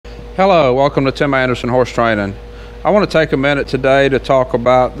Hello, welcome to Tim Anderson Horse Training. I want to take a minute today to talk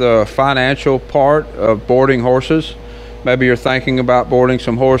about the financial part of boarding horses. Maybe you're thinking about boarding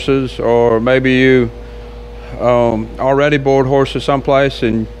some horses, or maybe you already board horses someplace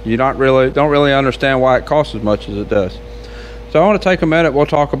and you don't really understand why it costs as much as it does. So I want to take a minute. We'll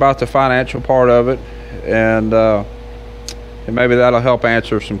talk about the financial part of it, and maybe that'll help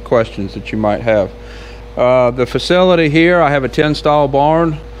answer some questions that you might have. The facility here, I have a 10-stall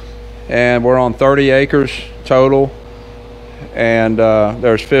barn, and we're on 30 acres total, and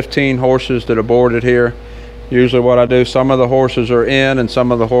there's 15 horses that are boarded here. Usually what I do, some of the horses are in and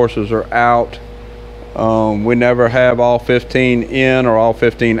some of the horses are out. We never have all 15 in or all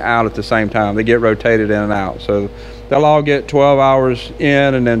 15 out at the same time. They get rotated in and out, so they'll all get 12 hours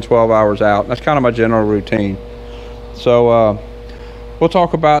in and then 12 hours out. That's kind of my general routine. So we'll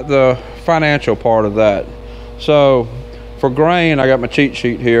talk about the financial part of that. So for grain, I got my cheat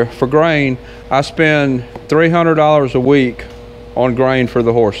sheet here. For grain, I spend $300 a week on grain for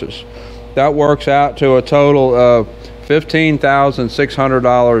the horses. That works out to a total of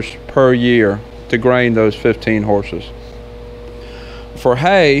 $15,600 per year to grain those 15 horses. For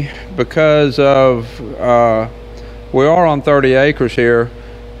hay, because of we are on 30 acres here,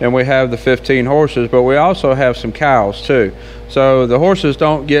 and we have the 15 horses, but we also have some cows too. So the horses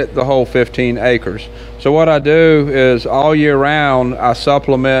don't get the whole 15 acres. So what I do is all year round, I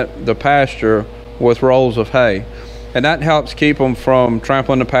supplement the pasture with rolls of hay. And that helps keep them from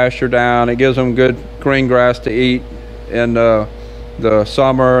trampling the pasture down. It gives them good green grass to eat in the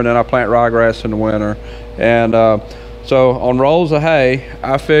summer, and then I plant ryegrass in the winter. And so on rolls of hay,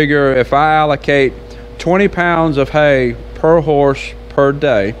 I figure if I allocate 20 pounds of hay per horse per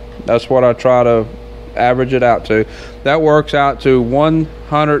day, that's what I try to average it out to. That works out to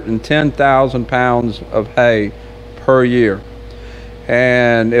 110,000 pounds of hay per year.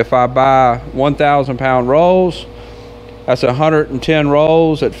 And if I buy 1,000 pound rolls, that's 110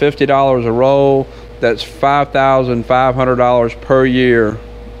 rolls at $50 a roll. That's $5,500 per year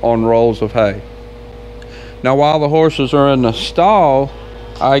on rolls of hay. Now, while the horses are in the stall,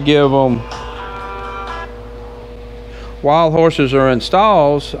 while horses are in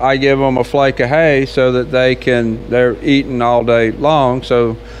stalls, I give them a flake of hay so that they're eating all day long.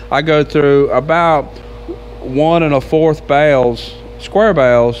 So I go through about 1 1/4 bales, square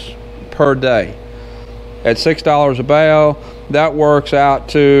bales per day. At $6 a bale, that works out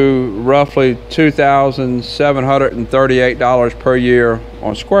to roughly $2,738 per year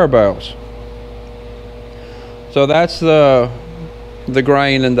on square bales. So that's the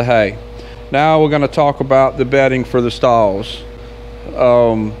grain and the hay. Now we're going to talk about the bedding for the stalls.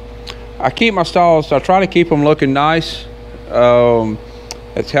 I keep my stalls, I try to keep them looking nice.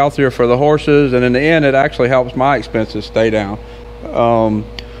 It's healthier for the horses, and in the end it actually helps my expenses stay down. So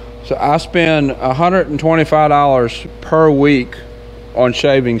I spend $125 per week on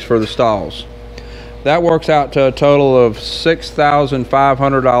shavings for the stalls. That works out to a total of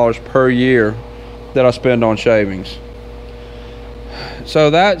 $6,500 per year that I spend on shavings. So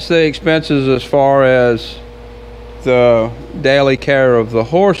that's the expenses as far as the daily care of the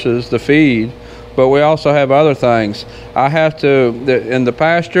horses, the feed, but we also have other things. I have to, in the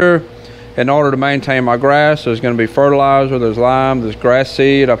pasture, in order to maintain my grass, there's going to be fertilizer, there's lime, there's grass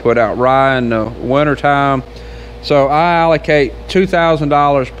seed. I put out rye in the winter time. So I allocate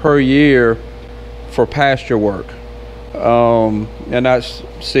 $2,000 per year for pasture work. And that's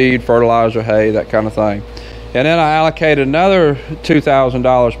seed, fertilizer, hay, that kind of thing. And then I allocate another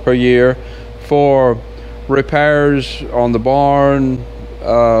 $2,000 per year for repairs on the barn,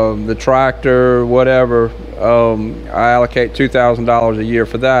 the tractor, whatever. I allocate $2,000 a year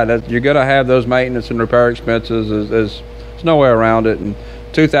for that. You're going to have those maintenance and repair expenses. There's no way around it. And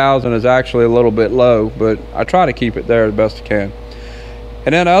 $2,000 is actually a little bit low, but I try to keep it there the best I can.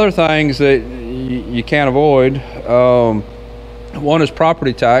 And then other things that you can't avoid. One is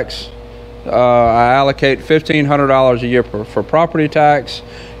property tax. I allocate $1,500 a year for property tax,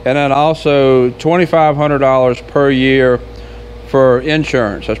 and then also $2,500 per year for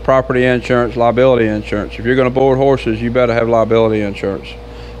insurance. That's property insurance, liability insurance. If you're going to board horses, you better have liability insurance.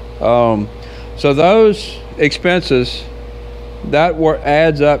 So those expenses, that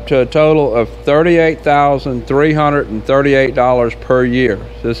adds up to a total of $38,338 per year.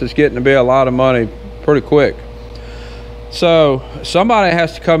 So this is getting to be a lot of money pretty quick. So somebody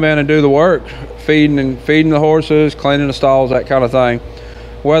has to come in and do the work, feeding the horses, cleaning the stalls, that kind of thing.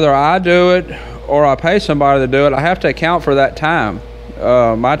 Whether I do it or I pay somebody to do it, I have to account for that time.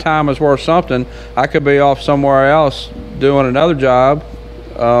 My time is worth something. I could be off somewhere else doing another job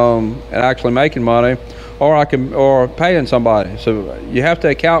and actually making money, or paying somebody. So you have to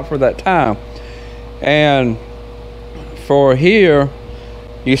account for that time. And for here,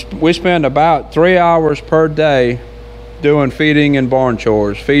 we spend about 3 hours per day doing feeding and barn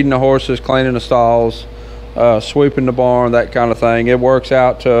chores, feeding the horses, cleaning the stalls, sweeping the barn, that kind of thing. It works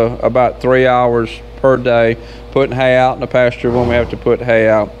out to about 3 hours per day, putting hay out in the pasture when we have to put hay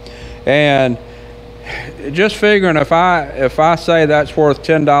out. And just figuring, if I say that's worth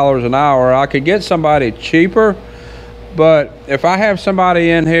 $10 an hour, I could get somebody cheaper. But if I have somebody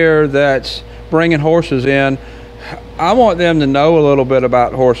in here that's bringing horses in, I want them to know a little bit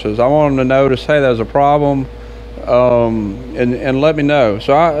about horses. I want them to notice, hey, there's a problem, and let me know.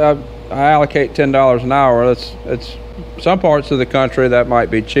 So I allocate $10 an hour. It's some parts of the country that might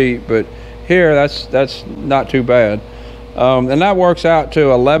be cheap, but here that's not too bad. And that works out to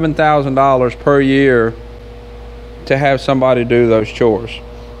 $11,000 per year to have somebody do those chores.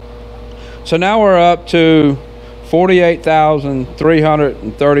 So now we're up to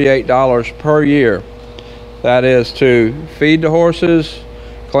 $48,338 per year. That is to feed the horses,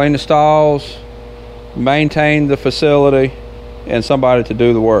 clean the stalls, maintain the facility, and somebody to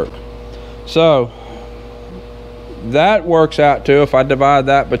do the work. So that works out to, if I divide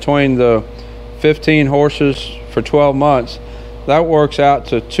that between the 15 horses for 12 months, that works out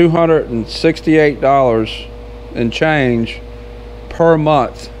to $268 and change per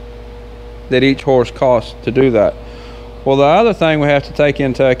month that each horse costs to do that. Well, the other thing we have to take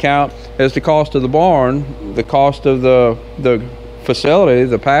into account is the cost of the barn, the cost of the facility,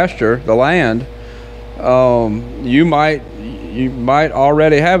 the pasture, the land. You might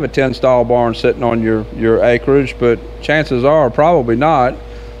already have a 10-stall barn sitting on your acreage, but chances are probably not.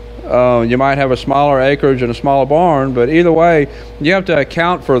 You might have a smaller acreage and a smaller barn, but either way, you have to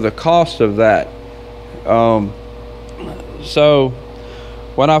account for the cost of that. So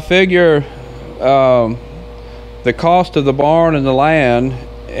when I figure the cost of the barn and the land,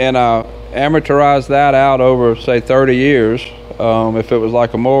 and I amortize that out over, say, 30 years, if it was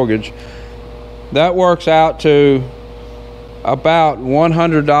like a mortgage, that works out to about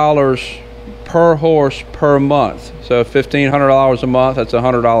 $100 per horse per month. So $1,500 a month, that's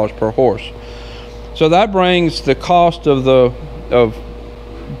 $100 per horse. So that brings the cost of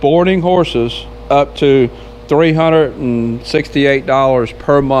boarding horses up to $368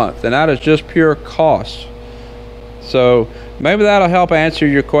 per month, and that is just pure cost. So maybe that'll help answer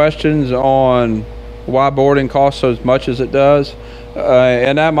your questions on why boarding costs as much as it does,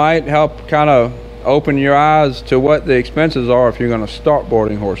 and that might help kind of open your eyes to what the expenses are if you're going to start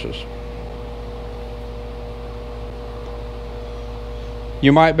boarding horses.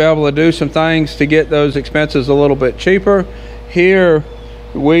 You might be able to do some things to get those expenses a little bit cheaper. Here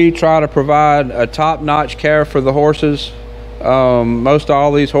we try to provide a top-notch care for the horses. Most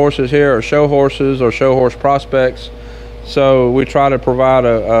all these horses here are show horses or show horse prospects, so we try to provide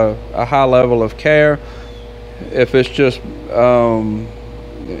a high level of care. If it's just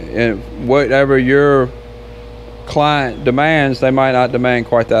whatever your client demands, they might not demand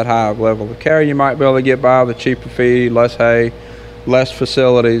quite that high of level of care. You might be able to get by with cheaper feed, less hay, less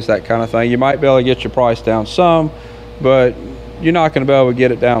facilities, that kind of thing. You might be able to get your price down some, but you're not going to be able to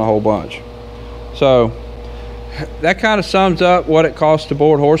get it down a whole bunch. So that kind of sums up what it costs to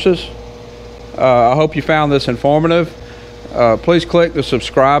board horses. I hope you found this informative. Please click the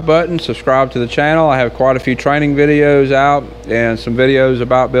subscribe button, subscribe to the channel. I have quite a few training videos out and some videos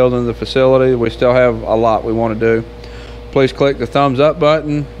about building the facility. We still have a lot we want to do. Please click the thumbs up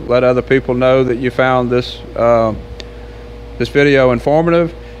button. Let other people know that you found this this video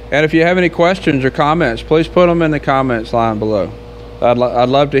informative. And if you have any questions or comments, please put them in the comments line below. I'd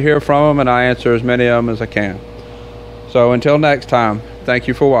love to hear from them, and I answer as many of them as I can. So until next time, thank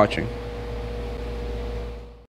you for watching.